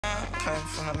came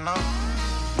from the north.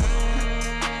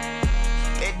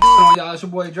 Y'all, it's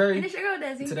your boy Dre. And it's your girl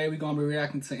Desi. Today we're gonna be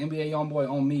reacting to NBA YoungBoy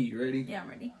on Me. You ready? Yeah, I'm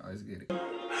ready. Alright, let's get it.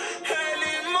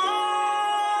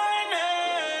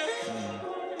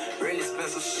 Really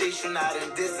special shit, you not in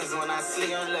distance when I see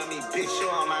him. Let me bitch you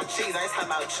on my cheeks. I ain't talking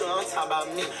about you, I'm talking about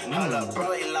me. Hold up,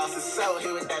 bro, he lost his soul.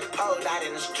 He with that pole out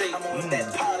in the street. I'm with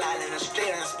that pole out in the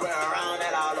street and spread around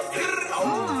that all the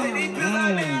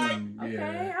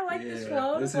Okay, I like this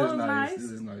flow. This is nice.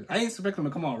 This is nice. I ain't expecting him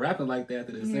to come on rapping like that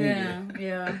after this scene. Yeah.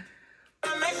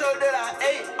 Make sure that I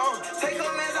ate. Take a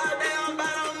mess out there, I'm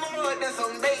about no more than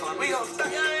some bait. We gon'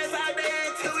 stuck your ass out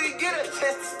there until we get a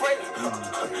chance to spray.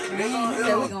 He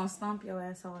said we gonna stomp your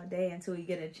ass all day until we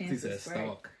get a chance He to said spray.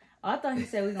 stalk. Oh, I thought he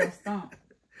said we gonna stomp.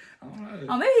 I don't know.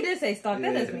 Oh, maybe he did say stalk.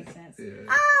 That does make sense. Yeah.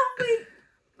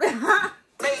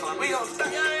 We gon'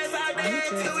 stuck your ass out there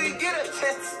until we get a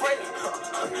chance to spray.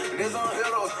 This on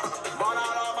hitters. Bought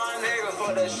out all my niggas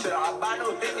for that shit. I buy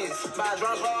new hippies. Buy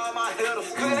drums for all my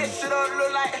hitters. Could that shit up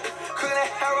look like? Could that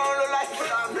hair on look like?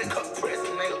 I'm make up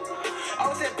prison, nigga. I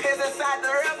was in piss inside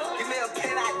the river. Give me a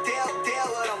pin, I deal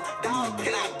with them. Dog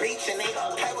pin, I beat you,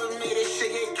 nigga. Play with me, this shit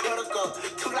get critical.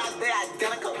 2 lives, they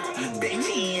identical.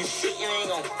 Bitchy and shit, you ain't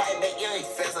gon' fight back, you ain't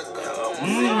physical.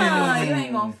 You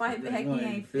ain't gonna fight back, you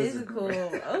ain't physical.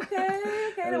 Okay,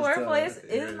 the wordplay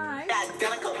is nice.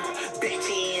 Identical.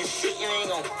 Bitchy and shit, you ain't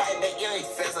gon' fight back, you ain't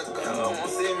physical. I won't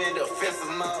see me in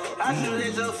defensive mode. I shoot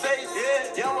at your face,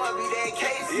 yeah. Young boy be that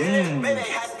case, yeah. Maybe it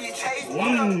has to be chased.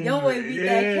 Young boy beat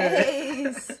that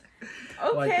case.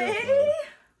 Okay.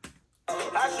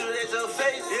 I shoot at your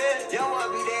face, yeah. Young boy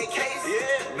be that case,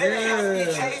 yeah. Maybe it has to be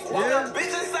chased.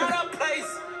 Bitch inside her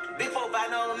place. Before I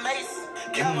know the mace.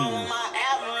 Come on with my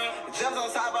album. Jumps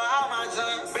on top of all my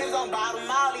jumps. Bitch on bottom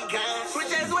Molly guns.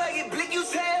 Switch as well, get blick you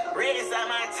tell. Red inside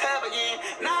my tub again.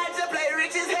 Now I just play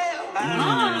rich as hell. I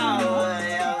don't know what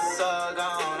else so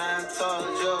gone. I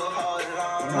told you, hold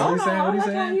on. What he saying? What he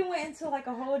saying? He went into like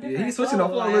a whole different. Yeah, he's switching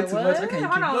up a little too much. I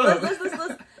can't keep up.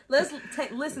 Let's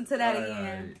listen to that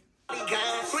again.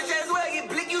 Switch as well, get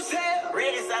blick you tell.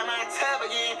 Red inside my tub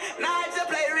again. Now I just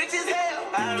play rich as hell.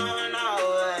 I don't know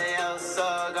what else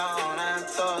so gone. I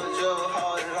told you,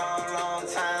 hold on, long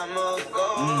time ago.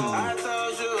 I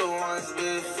told you once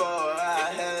before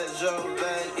I had your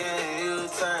back and you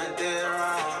turned it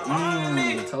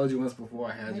around. Told you once before I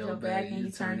had your back and you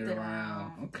turned it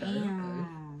around. Okay.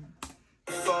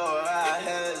 Before I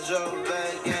had your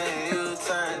back and you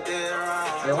turned it around.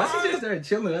 Hey, why she just there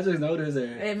chilling? I just noticed her.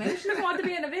 Hey, maybe she just wanted to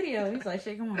be in the video. He's like,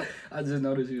 shit, come on. I just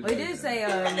noticed you. Well, he did say,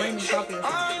 bring me coffee or something.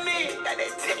 On me, got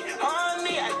that tick on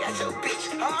me. I got your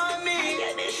bitch on me. I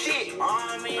got that shit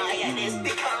on me. I got this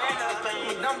dick on up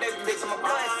and dumb that bitch. I'm a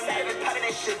blood savage. Popping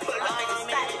that shit, pull up and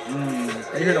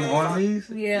stop. You hear them armies?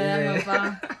 Yeah.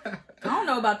 I don't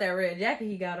know about that red jacket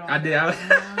he got on. I did. I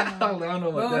don't know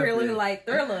about that. Over here looking like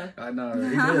Thriller. I know. He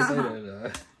did say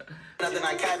that. Nothing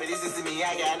I copy, this is me,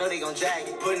 I know they gon' jack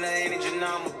it. Putting her energy on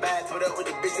my back, put up with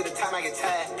the bitch at the time I get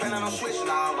tired. Plan on switching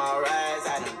all my rides,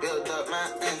 I done built up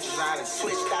my interest, I done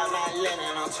switched out my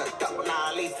linen, I'm turned up on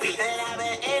all these beats. And I've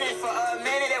been in it for a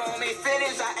minute, they want me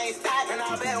finished, I ain't stopping.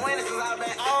 I've been winning since I've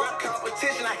been on rap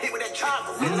competition, I hit with that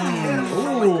chopper.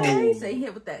 Okay, he said he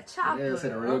hit with that chopper. Yeah, it's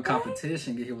a real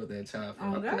competition, get hit with that chopper.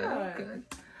 Oh, okay.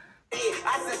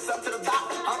 I said something to the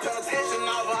doctor. I'm paying attention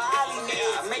over all these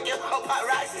niggas. Make your whole pot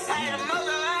right. I ain't a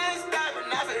mother, I ain't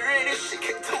stopping. I feel ready, this shit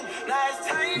kick too. Now it's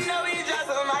time, you know we drop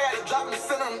them. I gotta drop them,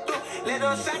 send them through. Let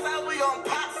those shots out, we gon'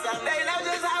 pop some. They know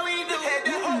just how we do. Had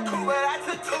that whole crew, but I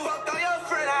took 2. Fucked on your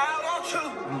friend, I want you.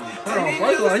 Hold on,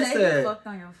 first of all, he said fucked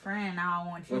on your friend, I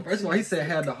want you. Well, first of all, he said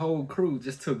had the whole crew,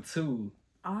 just took 2.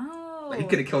 Oh. Like,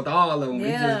 he could have killed all of them, yeah.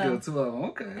 He just killed 2 of them.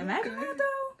 Okay. Imagine that though.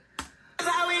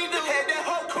 How we do. Had that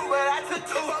whole crew, but I took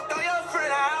 2. Fucked on your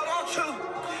friend, I want you.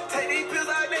 Take these pills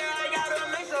out there, I gotta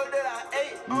make sure that I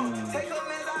ate. Take them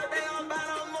in out there, I'm about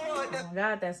no more. Oh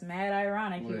God, that's mad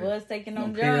ironic. He was taking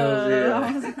them pills,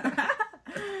 drugs.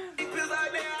 These pills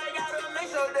out there, I gotta make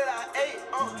sure that I ate.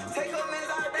 Take them in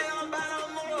out there, I'm about no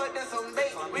more than some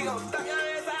bait. We gon' stuck your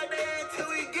ass out there until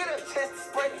we get a chance to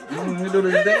spray. We do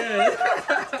this dance.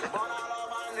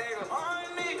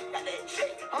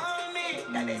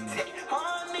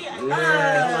 Yeah,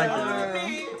 I like that.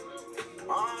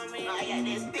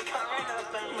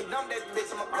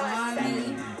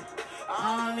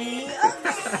 On me.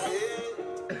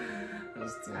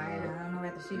 That's tough. I don't know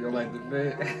where to shoot. You don't like the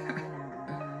bit?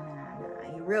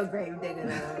 You real grave digger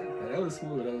though. That was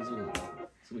smooth. That was smooth.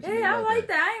 Yeah, I like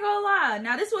that. I ain't gonna lie.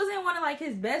 Now, this wasn't one of like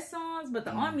his best songs, but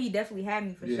the On Me definitely had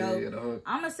me for sure. Yeah, the hook.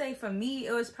 I'm gonna say for me,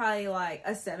 it was probably like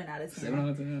a 7 out of 10. 7 out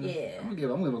of 10? Yeah. I'm gonna give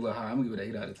it a little high. I'm gonna give it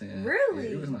an 8 out of 10. Really?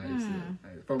 Yeah, it was nice.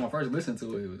 Yeah. For my first listen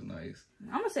to it, it was nice.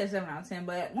 I'm gonna say 7 out of 10,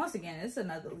 but once again, it's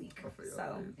another leak.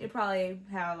 So it probably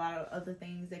had a lot of other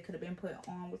things that could have been put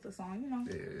on with the song, you know?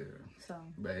 Yeah. So.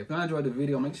 But if you enjoyed the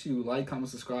video, make sure you like, comment,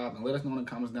 subscribe, and let us know in the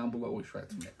comments down below what we try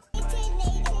to next.